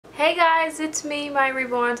Hey guys, it's me, Mya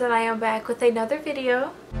Reborns, and I am back with another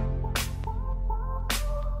video.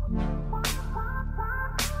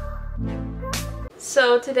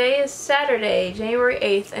 So today is Saturday, January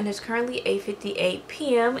 8th, and it's currently 8:58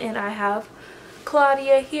 p.m. and I have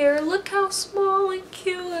Claudia here. Look how small and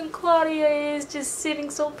cute and Claudia is, just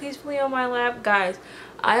sitting so peacefully on my lap. Guys,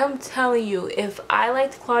 I am telling you, if I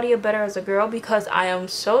liked Claudia better as a girl, because I am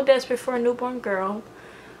so desperate for a newborn girl,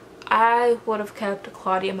 I would have kept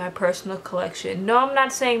Claudia in my personal collection. No, I'm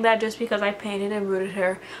not saying that just because I painted and rooted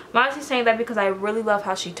her. I'm honestly saying that because I really love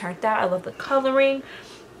how she turned out. I love the coloring.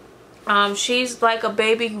 She's like a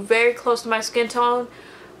baby, very close to my skin tone.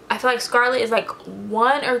 I feel like Scarlett is like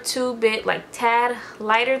 1 or 2 bit like tad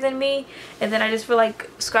lighter than me, and then I just feel like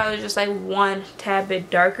Scarlett is just like 1 tad bit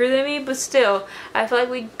darker than me, but still I feel like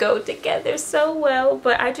we go together so well.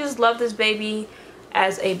 But I just love this baby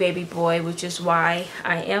as a baby boy, which is why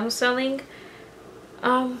I am selling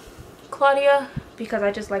Claudia, because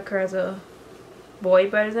I just like her as a boy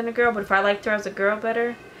better than a girl. But if I liked her as a girl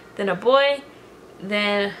better than a boy,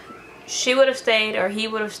 then she would have stayed, or he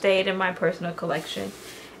would have stayed in my personal collection.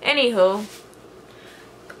 Anywho,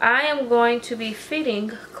 I am going to be feeding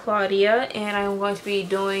Claudia, and I'm going to be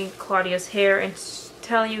doing Claudia's hair and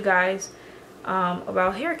telling you guys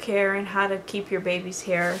about hair care and how to keep your baby's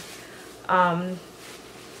hair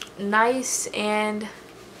nice and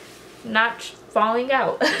not falling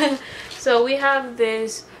out. So we have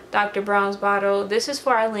this Dr. Brown's bottle. This is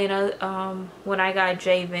for Eileen. When I got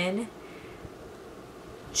Javen,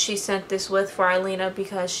 she sent this with for Eileen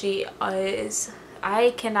because she is,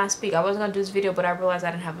 I cannot speak. I wasn't gonna do this video, but I realized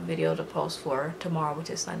I didn't have a video to post for tomorrow,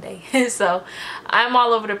 which is Sunday. So I'm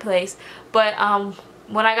all over the place. But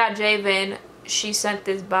when I got Javen, she sent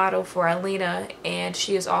this bottle for Alina, and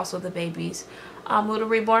she is also the baby's little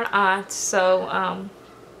reborn aunt. So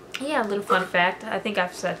yeah, a little fun fact. I think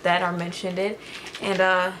I've said that or mentioned it.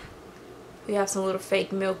 And we have some little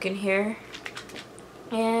fake milk in here,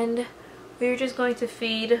 and we're just going to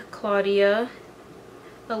feed Claudia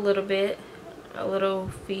a little bit, a little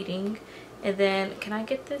feeding, and then can I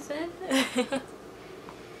get this in?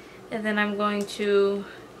 And then I'm going to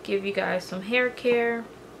give you guys some hair care.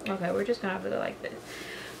 Okay, we're just gonna have to go like this.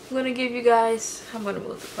 I'm gonna give you guys, I'm gonna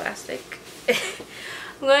move the plastic.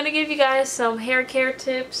 I'm going to give you guys some hair care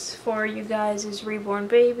tips for you guys as reborn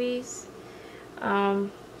babies.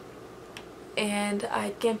 And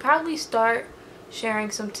I can probably start sharing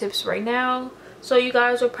some tips right now. So you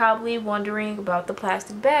guys are probably wondering about the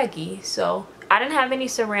plastic baggie. So I didn't have any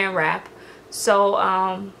saran wrap. So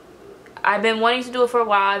I've been wanting to do it for a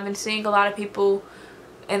while. I've been seeing a lot of people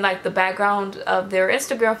in like the background of their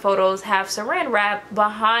Instagram photos have saran wrap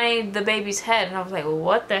behind the baby's head, and I was like, well,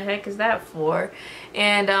 what the heck is that for?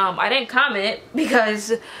 And I didn't comment,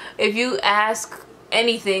 because if you ask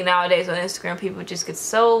anything nowadays on Instagram, people just get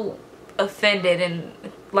so offended and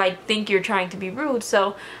like think you're trying to be rude.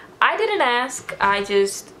 So I didn't ask. I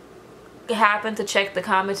just happened to check the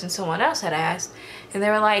comments, and someone else had asked, and they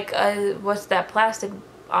were like, what's that plastic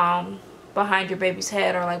behind your baby's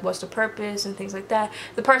head, or like what's the purpose and things like that.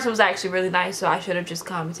 The person was actually really nice, so I should have just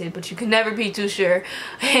commented, but you can never be too sure.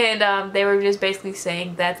 And they were just basically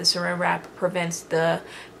saying that the saran wrap prevents the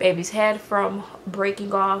baby's head from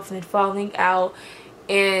breaking off and falling out.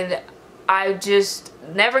 And I just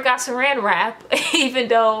never got saran wrap, even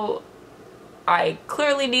though I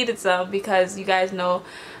clearly needed some, because you guys know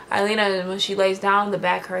Alina, when she lays down the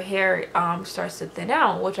back, her hair starts to thin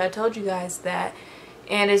out, which I told you guys that.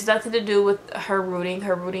 And it's nothing to do with her rooting.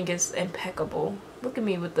 Her rooting is impeccable. Look at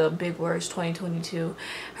me with the big words, 2022.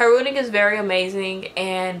 Her rooting is very amazing,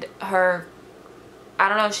 and her, I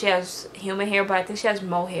don't know if she has human hair, but I think she has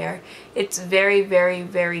mohair. It's very, very,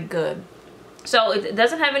 very good. So it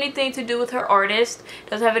doesn't have anything to do with her artist. It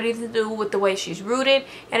doesn't have anything to do with the way she's rooted,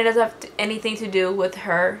 and it doesn't have anything to do with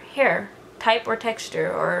her hair type or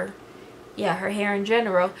texture, or yeah, her hair in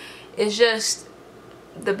general. It's just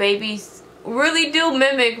the baby's really do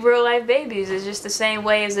mimic real life babies. It's just the same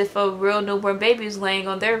way as if a real newborn baby is laying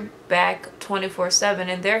on their back 24/7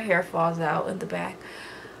 and their hair falls out in the back.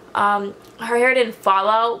 Her hair didn't fall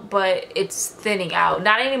out, but it's thinning out.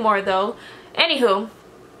 Not anymore though. Anywho,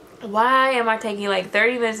 why am I taking like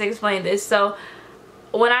 30 minutes to explain this? So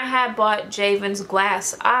when I had bought Javen's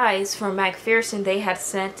glass eyes from McPherson, they had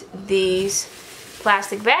sent these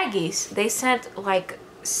plastic baggies. They sent like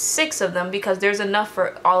 6 of them, because there's enough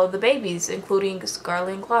for all of the babies, including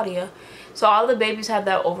Scarlett and Claudia. So all the babies have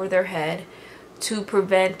that over their head to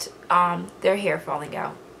prevent their hair falling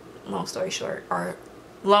out. Long story short, or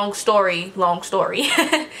long story.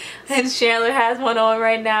 And Chandler has one on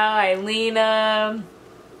right now. Eileen,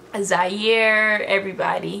 Zaire,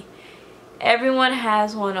 everybody. Everyone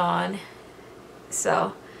has one on.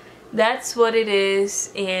 So that's what it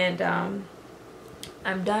is. And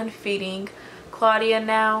I'm done feeding Claudia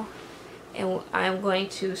now. And I'm going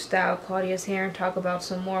to style Claudia's hair and talk about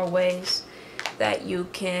some more ways that you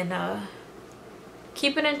can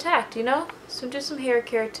keep it intact, you know? So just some hair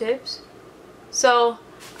care tips. So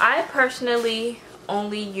I personally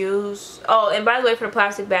only use, oh, and by the way, for the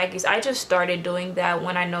plastic baggies, I just started doing that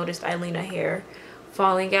when I noticed Eilina hair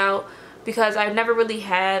falling out, because I've never really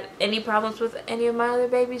had any problems with any of my other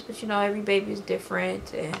babies, but you know, every baby is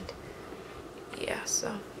different. And yeah,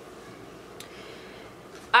 so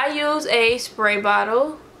I use a spray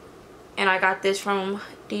bottle, and I got this from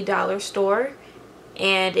the dollar store,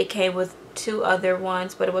 and it came with 2 other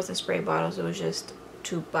ones, but it wasn't spray bottles, it was just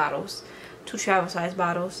 2 bottles, 2 travel size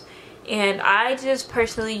bottles. And I just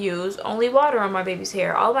personally use only water on my baby's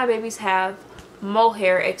hair. All my babies have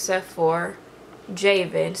mohair except for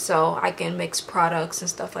Javen, so I can mix products and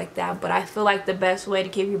stuff like that. But I feel like the best way to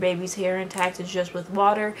keep your baby's hair intact is just with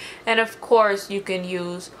water. And of course you can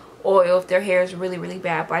use oil if their hair is really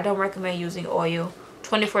bad, but I don't recommend using oil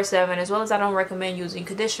 24/7, as well as I don't recommend using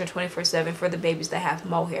conditioner 24/7 for the babies that have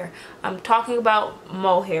mohair. I'm talking about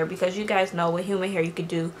mohair because you guys know with human hair you could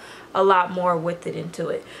do a lot more with it into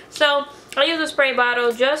it. So I use a spray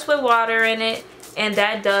bottle just with water in it, and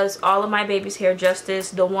that does all of my baby's hair justice,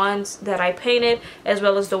 the ones that I painted as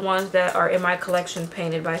well as the ones that are in my collection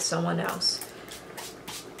painted by someone else.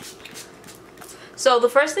 So the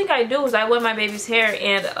first thing I do is I wet my baby's hair,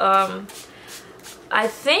 and I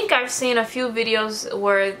think I've seen a few videos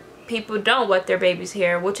where people don't wet their baby's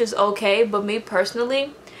hair, which is okay, but me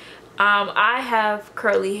personally, I have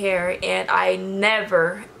curly hair, and I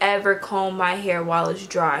never ever comb my hair while it's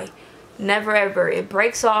dry. Never ever. It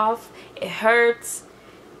breaks off, it hurts,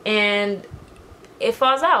 and it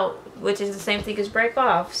falls out, which is the same thing as break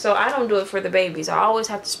off. So I don't do it for the babies. I always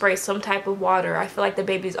have to spray some type of water. I feel like the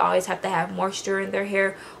babies always have to have moisture in their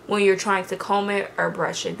hair when you're trying to comb it or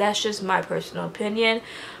brush it. That's just my personal opinion.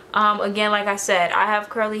 Again, like I said, I have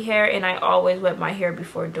curly hair, and I always wet my hair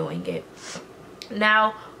before doing it.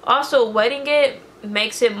 Now, also wetting it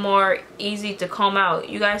makes it more easy to comb out.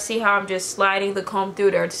 You guys see how I'm just sliding the comb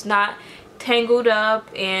through there. It's not tangled up,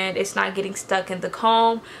 and it's not getting stuck in the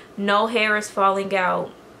comb. No hair is falling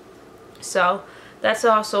out. So that's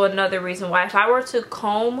also another reason why if I were to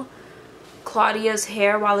comb Claudia's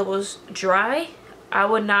hair while it was dry, I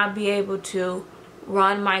would not be able to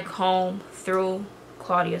run my comb through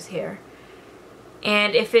Claudia's hair.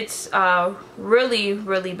 And if it's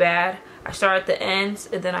really bad, I start at the ends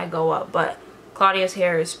and then I go up. But Claudia's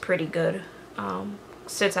hair is pretty good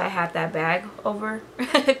since I had that bag over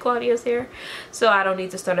Claudia's hair, so I don't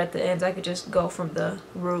need to start at the ends. I could just go from the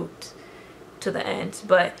root to the ends.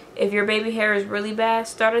 But if your baby hair is really bad,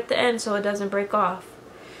 start at the end so it doesn't break off.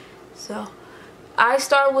 So I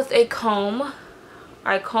start with a comb.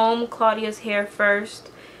 I comb Claudia's hair first,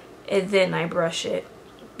 and then I brush it,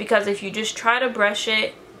 because if you just try to brush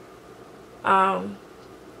it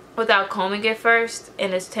without combing it first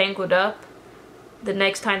and it's tangled up, the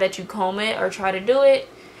next time that you comb it or try to do it,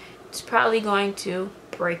 it's probably going to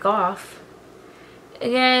break off.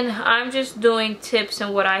 Again, I'm just doing tips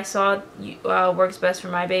and what I saw works best for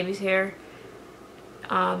my baby's hair.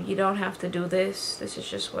 You don't have to do this. This is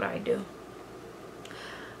just what I do.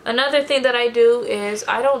 Another thing that I do is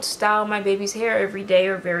I don't style my baby's hair every day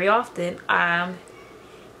or very often.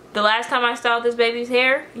 The last time I styled this baby's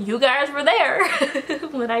hair, you guys were there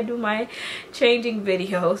when I do my changing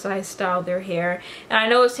videos. I style their hair, and I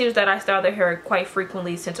know it seems that I style their hair quite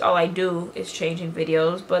frequently since all I do is changing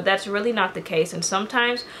videos, but that's really not the case. And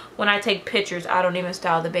sometimes when I take pictures, I don't even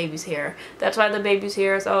style the baby's hair. That's why the baby's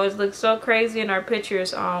hairs always look so crazy in our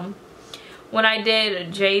pictures. When I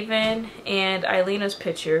did Javen and Eilina's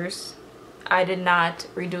pictures, I did not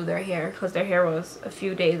redo their hair because their hair was a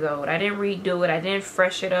few days old. I didn't redo it. I didn't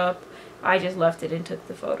fresh it up. I just left it and took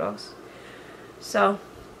the photos. So,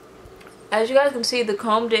 as you guys can see, the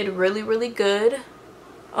comb did really good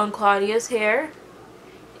on Claudia's hair.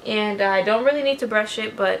 And I don't really need to brush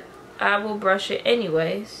it, but I will brush it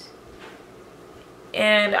anyways.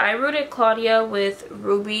 And I rooted Claudia with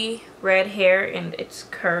ruby red hair, and it's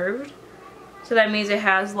curved. So that means it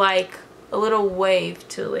has like a little wave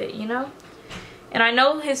to it, you know? And I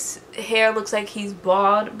know his hair looks like he's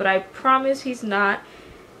bald, but I promise he's not.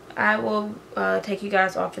 I will take you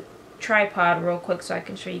guys off the tripod real quick so I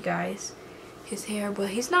can show you guys his hair. But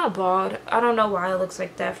he's not bald. I don't know why it looks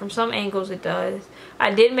like that. From some angles it does.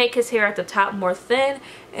 I did make his hair at the top more thin,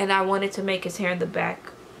 and I wanted to make his hair in the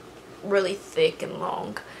back really thick and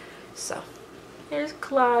long. So Here's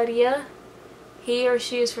Claudia. He or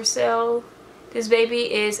she is for sale. This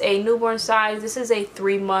baby is a newborn size. This is a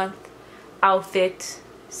 3-month outfit,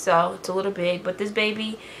 so it's a little big, but this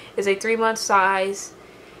baby is a 3-month size,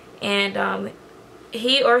 and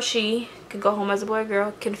he or she can go home as a boy or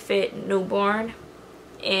girl, can fit newborn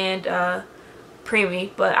and preemie,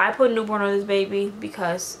 but I put newborn on this baby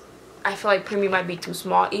because I feel like preemie might be too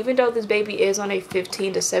small, even though this baby is on a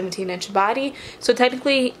 15 to 17 inch body, so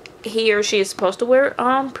technically he or she is supposed to wear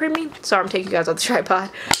preemie. Sorry, I'm taking you guys off the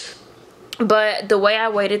tripod, but the way I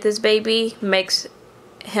weighted this baby makes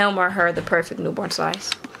him or her the perfect newborn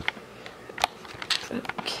size.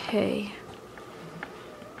 Okay.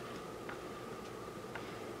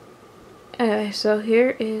 So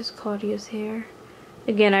here is Claudia's hair.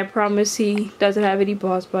 Again, I promise he doesn't have any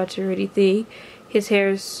bald spots or anything. His hair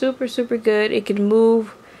is super good. It can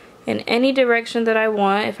move in any direction that I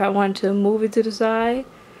want. If I want to move it to the side,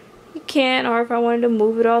 it can, or if I wanted to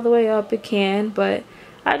move it all the way up, it can, but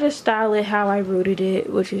I just style it how I rooted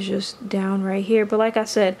it, which is just down right here. But like I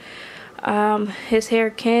said, his hair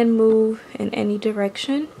can move in any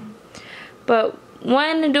direction. But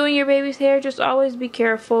when doing your baby's hair, just always be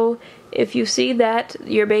careful. If you see that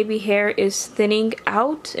your baby hair is thinning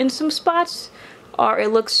out in some spots, or it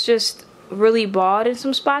looks just really bald in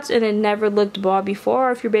some spots and it never looked bald before,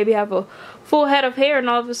 or if your baby have a full head of hair and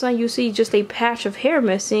all of a sudden you see just a patch of hair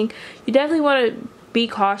missing, you definitely want to be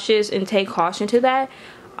cautious and take caution to that.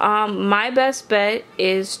 My best bet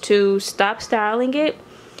is to stop styling it,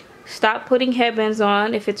 stop putting headbands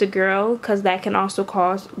on if it's a girl, because that can also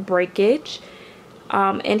cause breakage,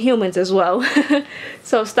 and humans as well.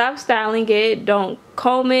 So stop styling it, don't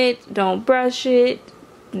comb it, don't brush it,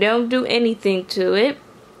 don't do anything to it.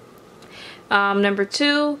 Number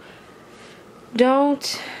 2,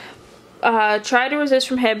 don't try to resist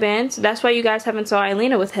from headbands. That's why you guys haven't saw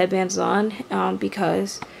Eilena with headbands on,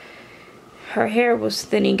 because her hair was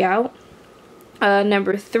thinning out.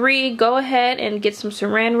 Number 3, go ahead and get some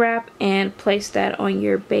saran wrap and place that on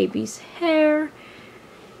your baby's hair.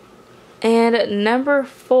 And number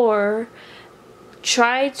 4,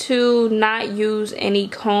 try to not use any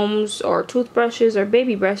combs or toothbrushes or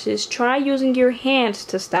baby brushes. Try using your hands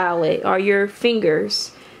to style it, or your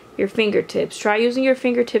fingers, your fingertips. Try using your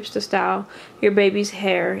fingertips to style your baby's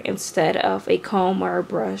hair instead of a comb or a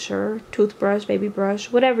brush or toothbrush, baby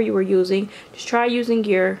brush, whatever you were using. Just try using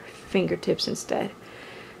your fingertips instead.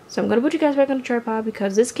 So I'm gonna put you guys back on the tripod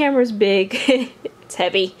because this camera is big. It's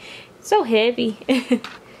heavy. It's so heavy.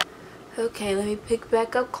 Okay, let me pick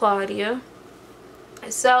back up Claudia.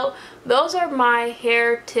 So those are my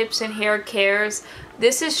hair tips and hair cares.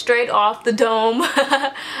 This is straight off the dome.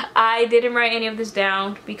 I didn't write any of this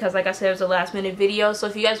down because, like I said, it was a last minute video. So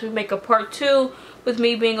if you guys would make a part 2 with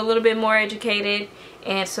me being a little bit more educated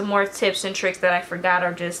and some more tips and tricks that I forgot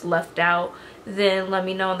or just left out, then let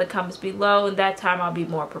me know in the comments below, and that time I'll be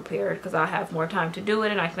more prepared because I'll have more time to do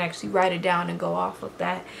it and I can actually write it down and go off of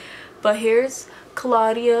that. But here's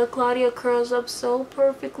Claudia. Claudia curls up so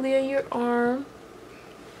perfectly on your arm.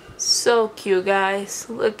 So cute, guys.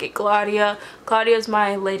 Look at Claudia. Claudia is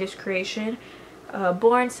my latest creation,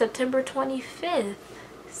 born September 25th.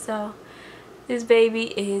 So this baby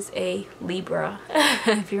is a Libra,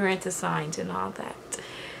 if you're into signs and all that.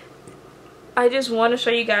 I just want to show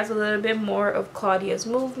you guys a little bit more of Claudia's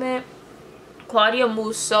movement. Claudia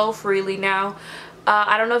moves so freely now.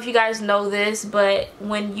 I don't know if you guys know this, but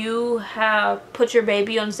when you have put your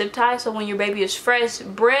baby on zip tie, so when your baby is fresh,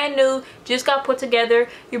 brand new, just got put together,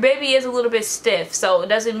 your baby is a little bit stiff, so it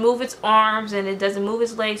doesn't move its arms and it doesn't move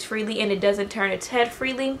its legs freely and it doesn't turn its head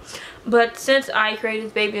freely. But since I created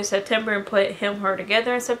this baby in September and put her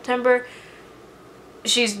together in September,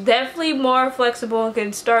 she's definitely more flexible and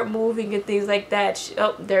can start moving and things like that.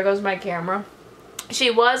 Oh, there goes my camera.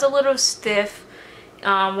 She was a little stiff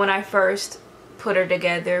when I first put her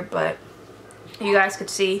together, but you guys could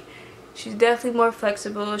see she's definitely more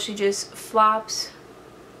flexible. She just flops.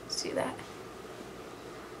 See that?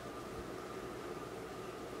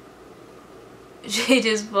 She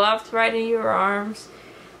just flops right in your arms.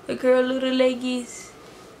 Look at her little leggies.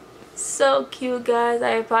 So cute, guys.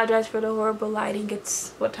 I apologize for the horrible lighting.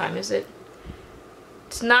 It's, what time is it?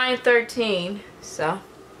 It's 9:13. So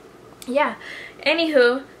yeah,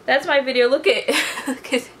 anywho, that's my video. Look at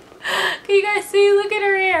can you guys see? Look at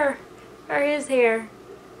her hair, or his hair.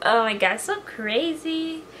 Oh my god, so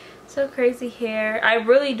crazy, so crazy hair. I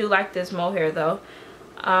really do like this mohair though.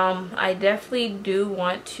 I definitely do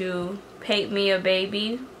want to paint me a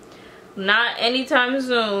baby, not anytime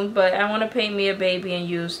soon, but I want to paint me a baby and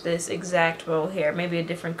use this exact mohair, maybe a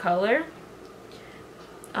different color.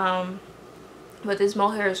 but this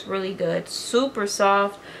mohair is really good. Super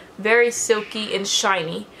soft, very silky and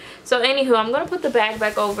shiny. So anywho, I'm gonna put the bag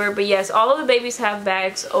back over. But yes, all of the babies have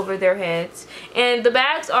bags over their heads, and the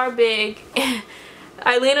bags are big.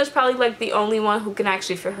 Eilena's probably like the only one who can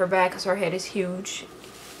actually fit her bag because her head is huge.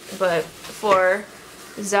 But for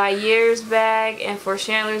Zaire's bag and for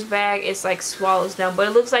Chandler's bag, it's like swallows them. But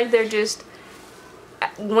it looks like they're just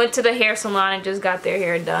went to the hair salon and just got their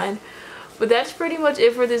hair done. But that's pretty much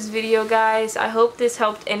it for this video, guys. I hope this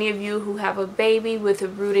helped any of you who have a baby with a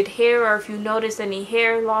rooted hair, or if you notice any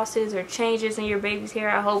hair losses or changes in your baby's hair.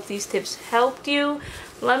 I hope these tips helped you.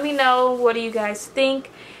 Let me know, what do you guys think?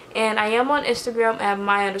 And I am on Instagram at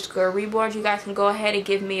Mya_Reborns. You guys can go ahead and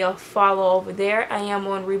give me a follow over there. I am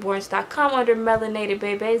on reborns.com under Melanated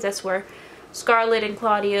Babies. That's where Scarlett and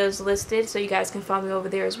Claudia is listed, so you guys can follow me over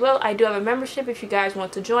there as well. I do have a membership if you guys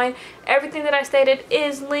want to join. Everything that I stated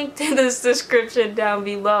is linked in this description down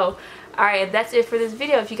below. Alright, that's it for this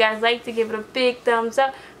video. If you guys liked it, give it a big thumbs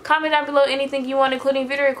up. Comment down below anything you want, including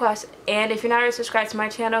video requests. And if you're not already subscribed to my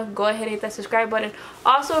channel, go ahead and hit that subscribe button.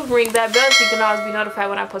 Also, ring that bell so you can always be notified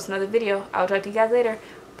when I post another video. I'll talk to you guys later.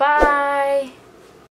 Bye!